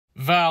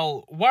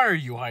Val, why are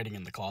you hiding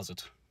in the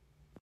closet?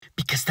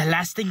 Because the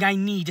last thing I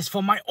need is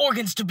for my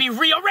organs to be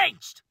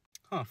rearranged.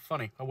 Huh,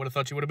 funny. I would have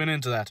thought you would have been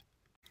into that.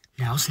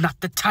 Now's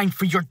not the time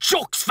for your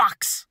jokes,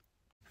 Fox.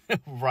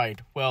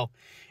 Right. Well,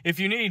 if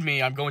you need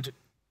me, I'm going to...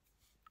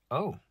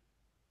 Oh.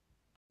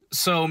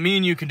 So, me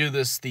and you can do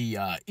this the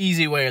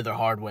easy way or the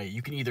hard way.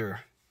 You can either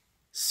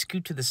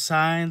scoot to the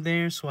side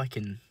there so I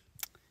can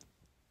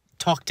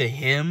talk to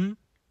him,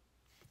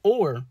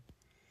 or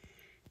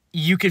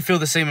you can feel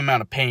the same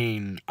amount of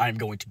pain I'm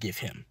going to give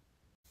him.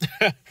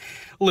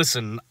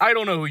 Listen, I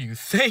don't know who you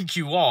think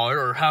you are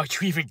or how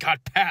you even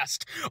got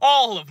past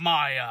all of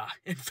my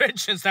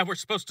inventions that were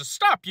supposed to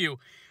stop you,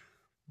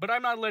 but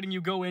I'm not letting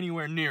you go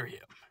anywhere near him.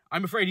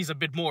 I'm afraid he's a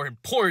bit more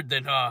important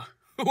than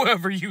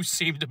whoever you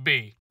seem to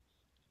be.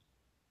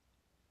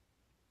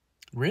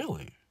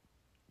 Really?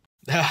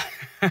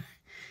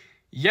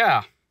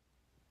 Yeah.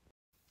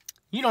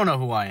 You don't know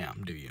who I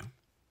am, do you?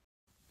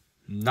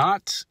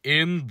 Not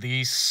in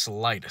the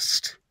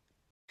slightest.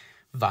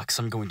 Vox,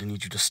 I'm going to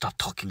need you to stop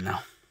talking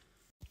now.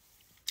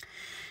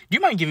 Do you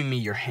mind giving me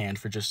your hand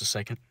for just a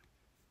second?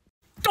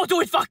 Don't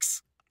do it,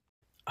 Fox!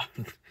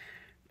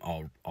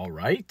 All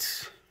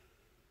right.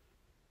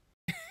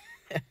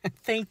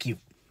 Thank you.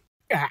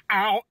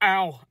 Ow,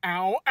 ow,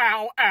 ow,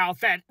 ow, ow.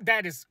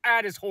 That is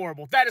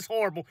horrible. That is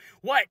horrible.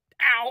 What?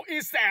 Ow,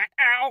 is that?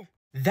 Ow.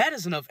 That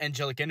is enough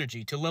angelic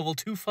energy to level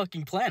 2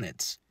 fucking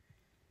planets.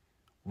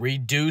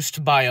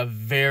 Reduced by a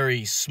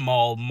very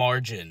small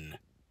margin.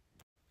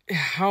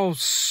 How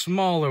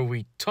small are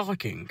we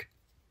talking?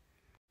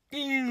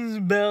 It's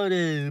about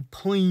a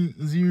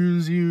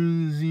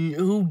 0.000.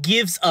 Who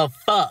gives a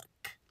fuck?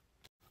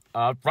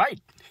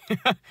 Right.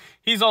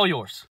 He's all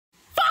yours.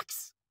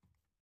 Fox!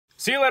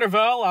 See you later,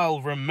 Val.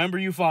 I'll remember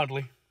you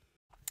fondly.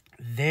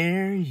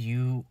 There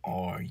you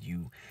are,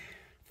 you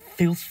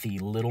filthy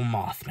little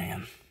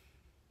Mothman.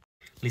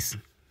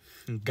 Listen,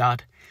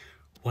 God,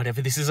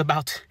 whatever this is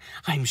about,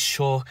 I'm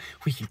sure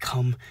we can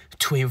come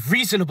to a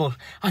reasonable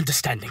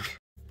understanding.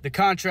 The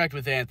contract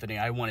with Anthony,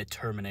 I want it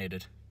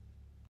terminated.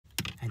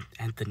 And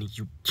Anthony,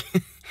 you...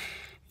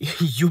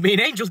 you mean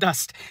angel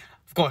dust.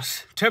 Of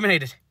course,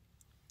 terminated.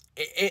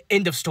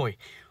 End of story.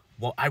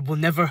 Well, I will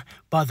never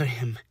bother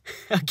him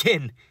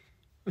again.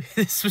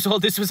 This was all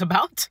this was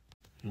about?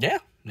 Yeah,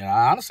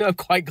 honestly, I'm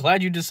quite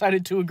glad you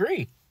decided to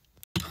agree.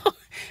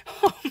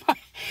 Oh my...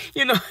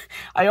 You know,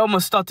 I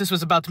almost thought this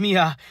was about me,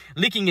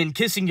 licking and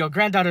kissing your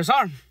granddaughter's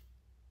arm.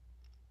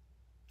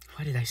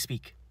 Why did I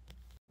speak?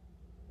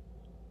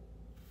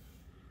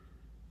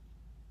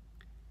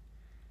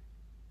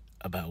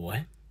 About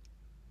what?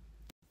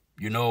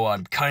 You know,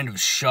 I'm kind of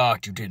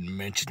shocked you didn't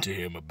mention to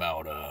him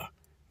about,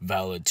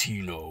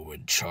 Valentino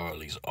and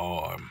Charlie's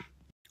arm.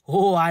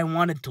 Oh, I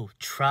wanted to.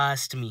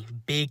 Trust me.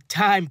 Big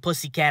time,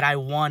 pussycat, I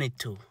wanted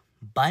to.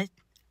 But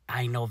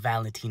I know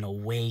Valentino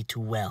way too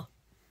well.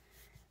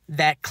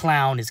 That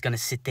clown is gonna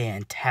sit there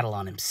and tattle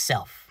on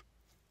himself.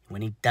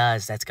 When he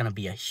does, that's gonna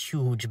be a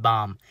huge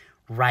bomb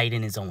right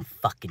in his own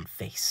fucking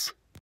face.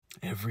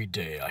 Every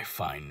day I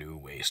find new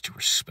ways to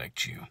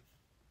respect you.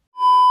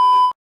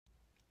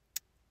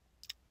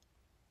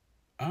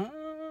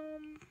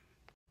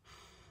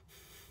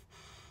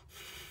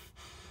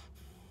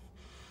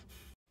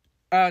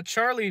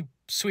 Charlie,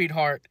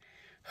 sweetheart,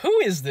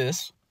 who is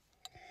this?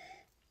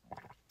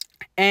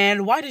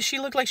 And why does she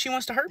look like she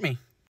wants to hurt me?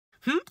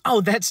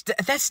 Oh, that's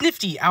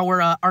Nifty,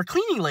 our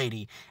cleaning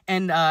lady.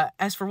 And,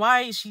 as for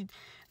why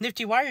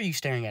Nifty, why are you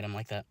staring at him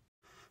like that?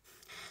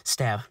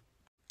 Stab.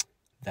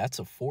 That's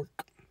a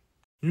fork.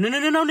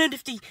 No,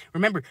 Nifty.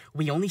 Remember,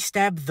 we only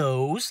stab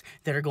those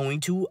that are going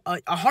to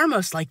harm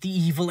us, like the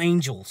evil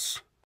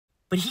angels.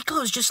 But he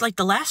glows just like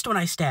the last one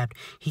I stabbed.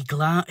 He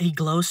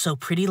glows so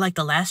pretty like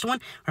the last one.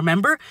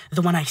 Remember?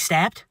 The one I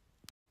stabbed?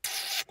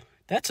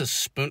 That's a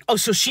spoon. Oh,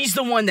 so she's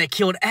the one that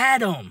killed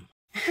Adam.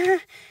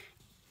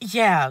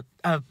 Yeah,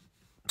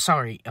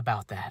 sorry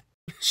about that.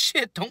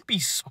 Shit, don't be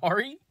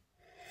sorry.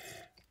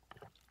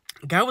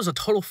 Guy was a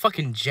total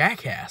fucking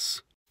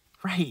jackass.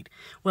 Right.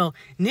 Well,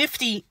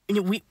 Nifty,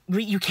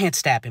 you can't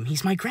stab him.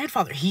 He's my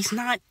grandfather. He's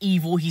not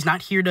evil. He's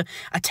not here to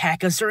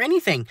attack us or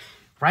anything.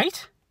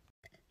 Right?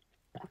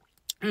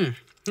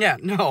 Yeah,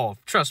 no,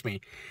 trust me.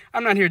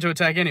 I'm not here to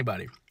attack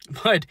anybody.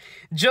 But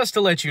just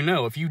to let you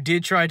know, if you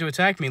did try to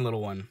attack me,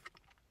 little one,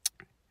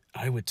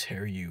 I would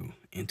tear you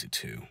into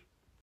 2.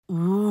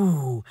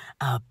 Ooh,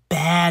 a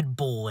bad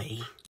boy.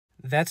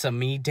 That's a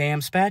me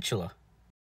damn spatula.